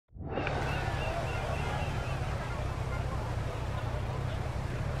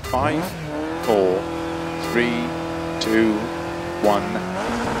5, 4, 3, 2, 1,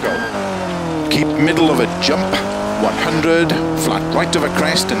 go. Keep middle of a jump, 100, flat right of a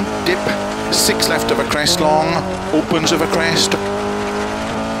crest and dip, 6 left of a crest long, opens of a crest,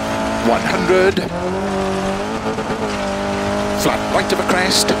 100, flat right of a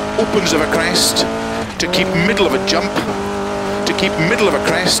crest, opens of a crest, to keep middle of a jump, to keep middle of a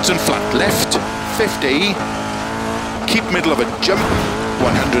crest and flat left, 50, keep middle of a jump,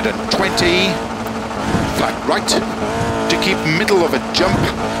 120, flat right, to keep middle of a jump,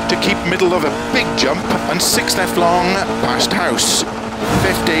 to keep middle of a big jump and 6 left long, past house,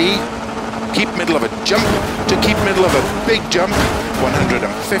 50, keep middle of a jump, to keep middle of a big jump,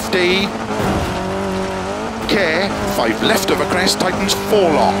 150, care, 5 left of a crest, tightens 4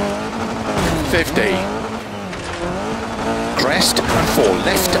 long, 50, crest and 4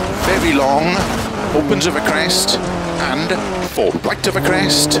 left, very long, opens of a crest, and 4 right of a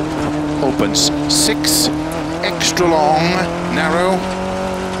crest, opens 6, extra long, narrow,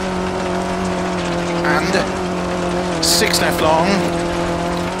 and 6 left long,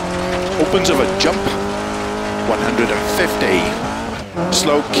 opens of a jump, 150,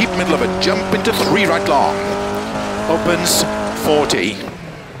 slow, keep middle of a jump into 3 right long, opens 40,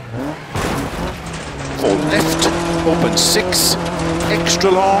 4 left, opens 6,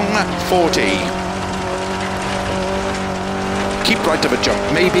 extra long, 40, keep right of a jump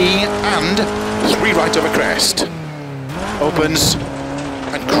maybe, and 3 right of a crest, opens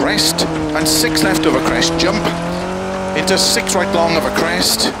and crest, and 6 left of a crest, jump into 6 right long of a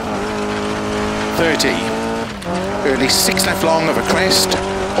crest, 30, early 6 left long of a crest,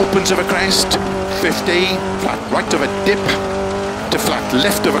 opens of a crest, 50, flat right of a dip, to flat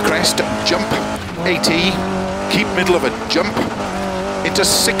left of a crest, jump, 80, keep middle of a jump, into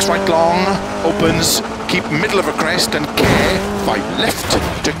 6 right long, opens, keep middle of a crest and care, 5 left,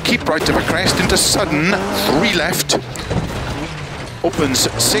 to keep right of a crest, into sudden, 3 left, opens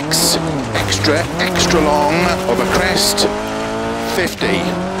 6, extra long of a crest, 50,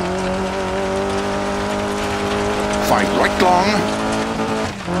 5 right long,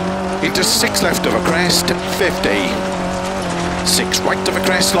 into 6 left of a crest, 50, 6 right of a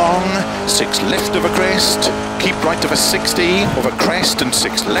crest long, 6 left of a crest, keep right of a 60 of a crest and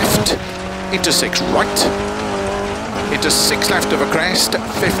 6 left, into 6 right, into 6 left of a crest,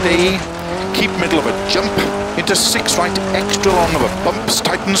 50, keep middle of a jump, into 6 right, extra long of a bumps,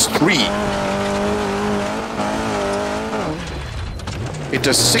 tightens 3,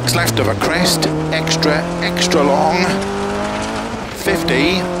 into 6 left of a crest, extra long,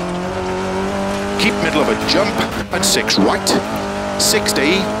 50, keep middle of a jump, and 6 right,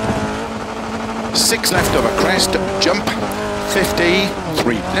 60, 6 left of a crest, jump, 50,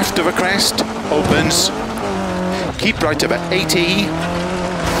 3 left of a crest, opens, keep right of a 80, 4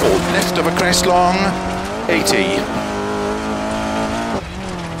 left of a crest long, 80,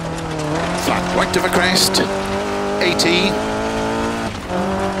 flat right of a crest, 80,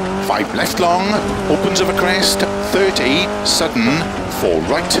 5 left long, opens of a crest, 30, sudden, 4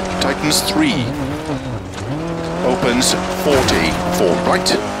 right, tightens 3, opens 40, 4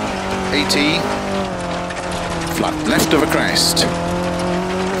 right, 80, flat left of a crest,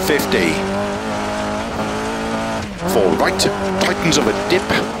 50, 4 right, tightens of a dip,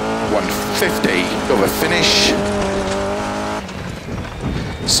 150 of a finish,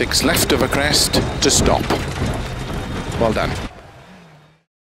 6 left of a crest to stop. Well done.